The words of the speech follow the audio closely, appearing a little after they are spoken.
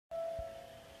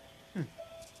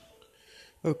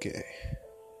Okay.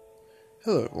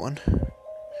 Hello, everyone,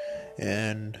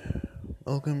 and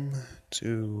welcome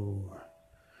to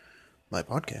my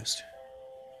podcast.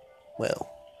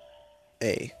 Well,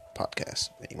 a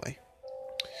podcast, anyway.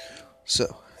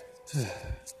 So,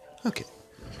 okay,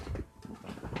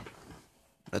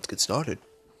 let's get started.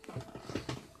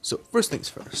 So, first things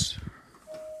first,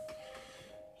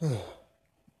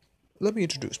 let me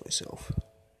introduce myself.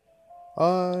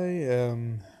 I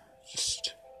am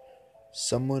just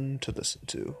someone to listen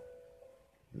to.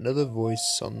 Another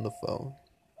voice on the phone.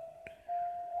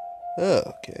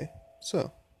 Oh, okay.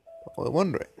 So, probably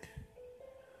wondering,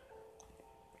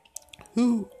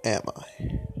 who am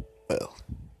I? Well,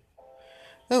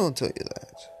 I won't tell you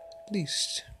that. At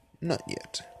least, not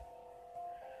yet.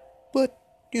 But,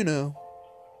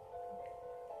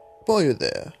 while you're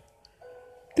there,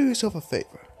 do yourself a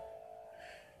favor.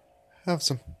 Have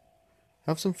some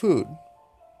food.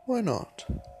 Why not?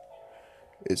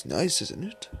 It's nice, isn't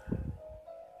it?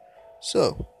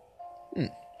 So,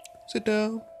 sit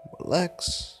down,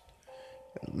 relax,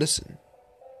 and listen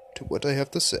to what I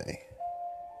have to say.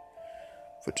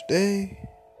 For today,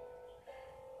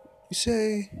 you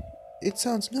say, it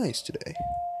sounds nice today.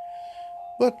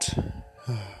 But,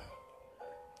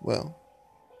 well,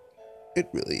 it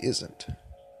really isn't.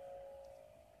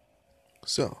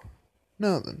 So,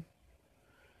 now then.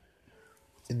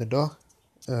 In the dock?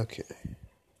 Okay.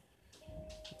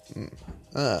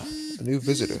 A new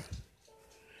visitor.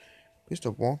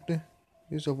 Mr. walked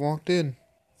in.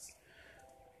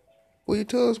 Will you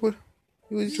tell us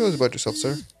about yourself,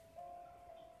 sir?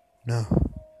 No.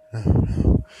 I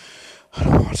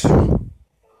don't want to.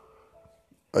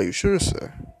 Are you sure,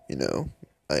 sir?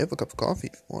 I have a cup of coffee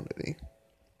if you want any.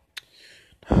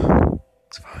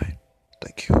 It's fine.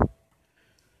 Thank you.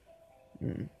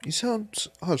 You sound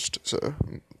hushed, sir.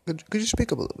 Could you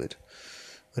speak up a little bit?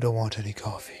 I don't want any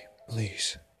coffee,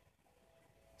 please.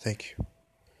 Thank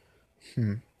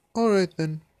you. Alright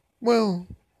then. Well,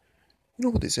 you know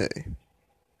what they say.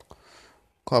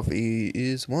 Coffee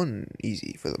is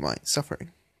easy for the mind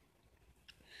suffering.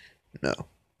 No,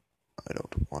 I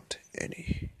don't want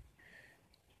any.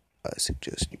 I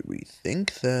suggest you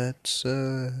rethink that,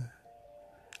 sir.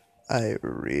 I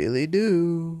really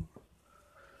do.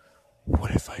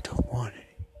 What if I don't want any?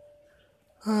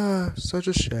 Such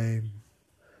a shame.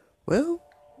 Well,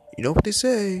 you know what they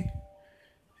say.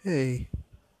 Hey,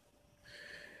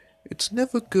 it's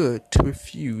never good to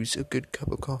refuse a good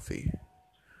cup of coffee.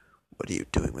 What are you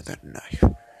doing with that knife?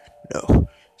 No,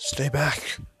 stay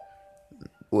back.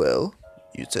 Well,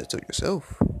 you said so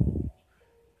yourself.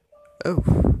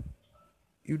 Oh,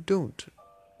 you don't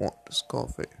want this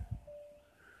coffee.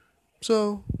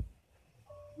 So,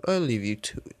 I'll leave you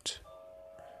to it.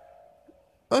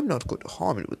 I'm not going to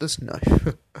harm you with this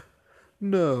knife.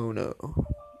 No.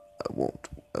 I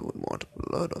wouldn't want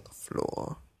blood on the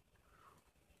floor.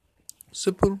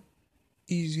 Simple,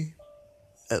 easy,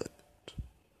 elegant.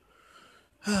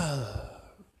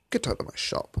 Get out of my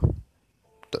shop.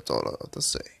 That's all I have to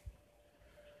say.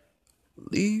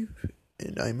 Leave,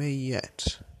 and I may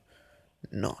yet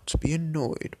not be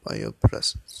annoyed by your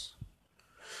presence.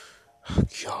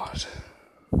 God.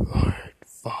 Alright,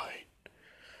 fine.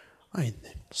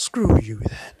 Screw you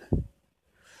then.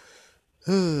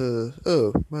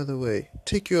 By the way,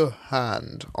 take your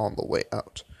hand on the way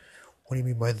out. What do you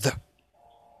mean by that?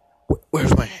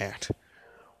 Where's my hand?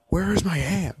 Where is my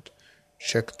hand?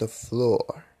 Check the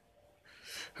floor.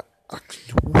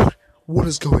 What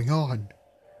is going on?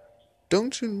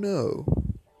 Don't you know?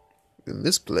 In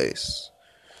this place,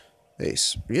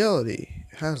 reality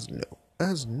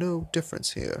has no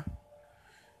difference here.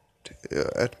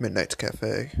 At Midnight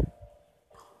Cafe.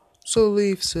 So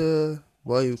leave, sir,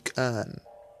 while you can,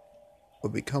 or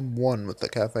become one with the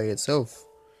cafe itself.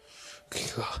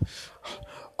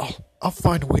 I'll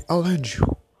find a way. I'll end you.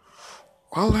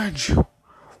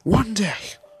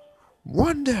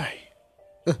 One day.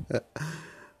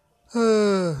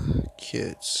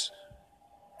 Kids,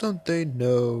 don't they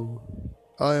know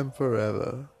I am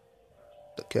forever?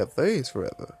 The cafe is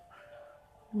forever.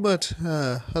 But,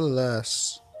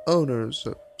 alas, owners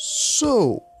are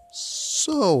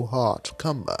so hard to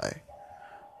come by.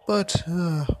 But,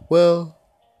 well,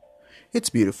 it's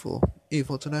beautiful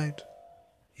tonight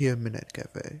here at Midnight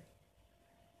Cafe.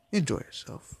 Enjoy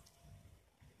yourself.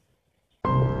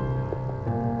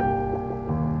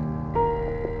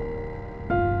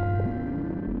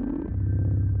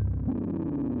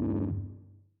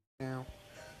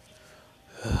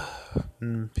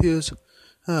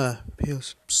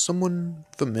 Piers, someone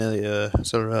familiar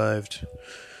has arrived.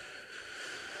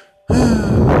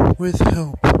 With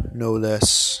help, no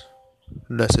less.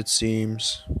 unless it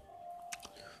seems.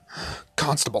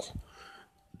 Constable,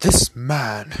 this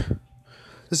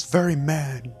very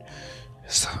man,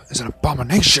 is an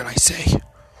abomination, I say.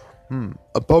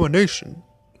 Abomination?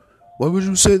 Why would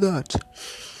you say that?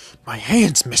 My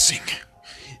hand's missing.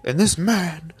 And this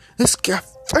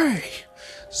cafe,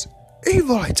 is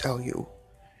evil, I tell you.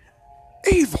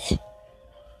 Evil.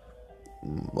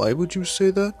 Why would you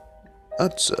say that?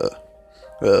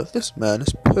 This man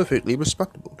is perfectly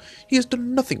respectable. He has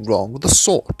done nothing wrong of the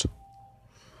sort.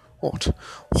 What?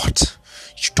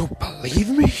 You don't believe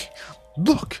me?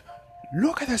 Look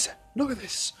at this. Look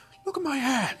at my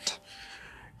hand.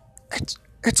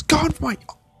 It's gone from my...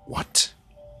 What?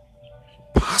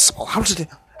 Possible. How did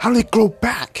it grow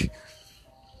back?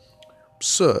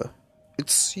 Sir, it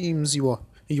seems you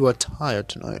are tired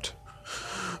tonight.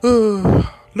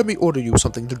 Let me order you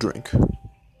something to drink.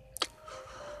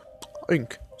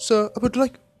 Sir,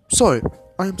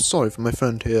 I am sorry for my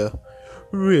friend here.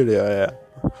 Really, I am.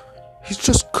 He's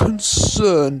just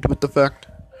concerned with the fact...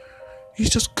 He's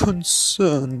just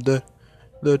concerned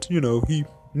that he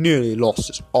nearly lost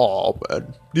his arm,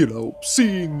 and,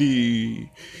 seeing the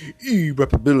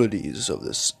irreparabilities of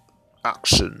this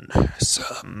action is,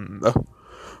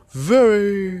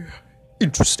 very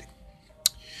interesting.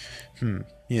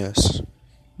 Yes.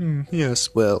 Yes,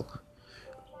 well,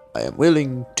 I am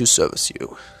willing to service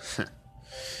you.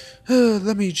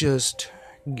 Let me just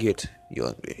get you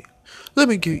hungry. Let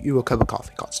me get you a cup of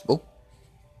coffee, Constable.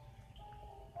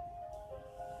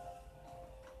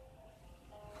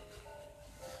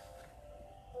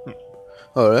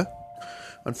 Alright.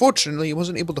 Unfortunately, he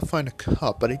wasn't able to find a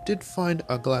cup, but he did find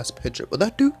a glass pitcher. Would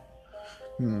that do?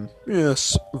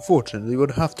 Yes, unfortunately,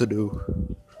 would have to do.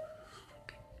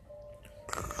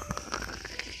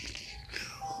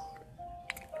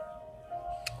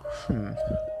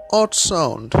 Odd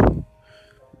sound.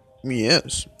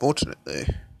 Yes,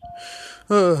 fortunately.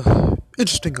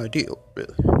 Interesting idea,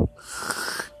 really.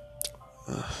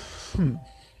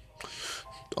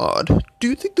 Odd. Do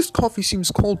you think this coffee seems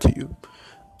cold to you?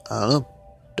 I don't know.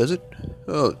 Does it?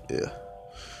 Oh, dear.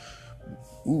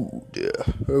 Ooh, dear.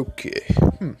 Okay.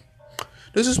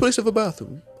 Does this place have a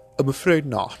bathroom? I'm afraid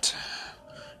not.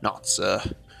 Not, sir.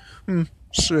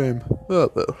 Shame. Oh,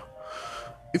 well.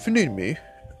 If you need me,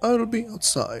 I'll be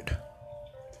outside.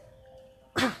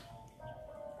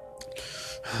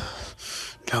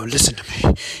 Now listen to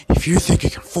me. If you think you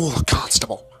can fool a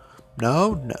constable...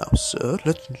 Now, sir,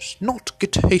 let's not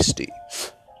get hasty.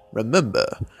 Remember,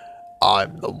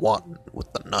 I'm the one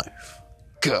with the knife.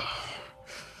 Gah.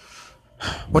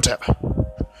 Whatever.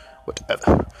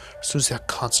 As soon as that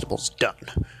constable's done,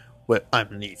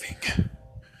 I'm leaving.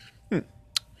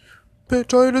 Pay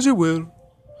tight as you will.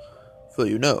 For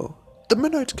the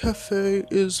Midnight Cafe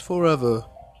is forever.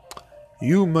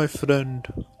 You, my friend,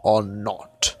 are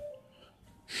not.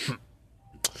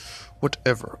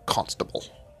 Whatever, constable.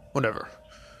 Whatever.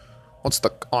 Once the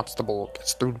constable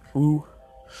gets through, it'll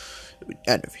be the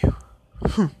end of you.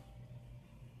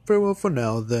 Farewell for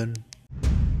now, then.